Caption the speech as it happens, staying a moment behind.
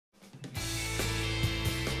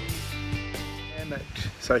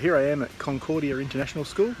So here I am at Concordia International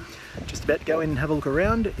School, just about to go in and have a look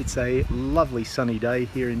around. It's a lovely sunny day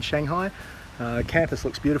here in Shanghai. Campus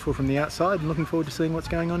looks beautiful from the outside and looking forward to seeing what's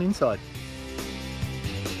going on inside.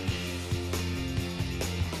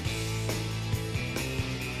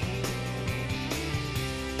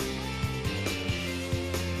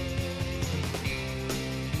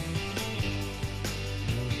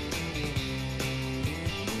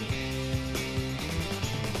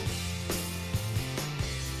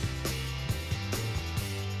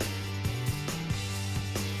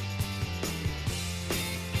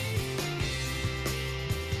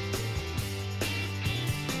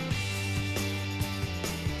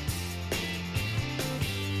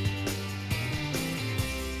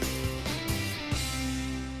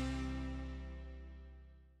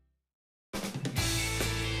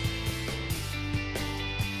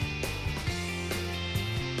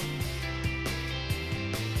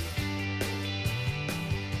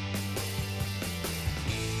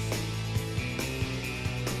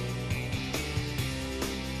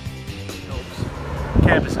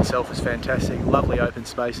 Campus itself is fantastic, lovely open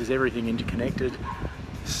spaces, everything interconnected.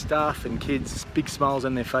 Staff and kids, big smiles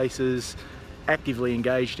on their faces, actively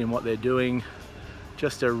engaged in what they're doing.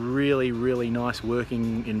 Just a really nice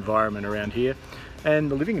working environment around here.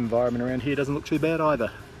 And the living environment around here doesn't look too bad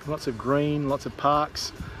either. Lots of green, lots of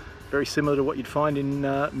parks, very similar to what you'd find in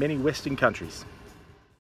many Western countries.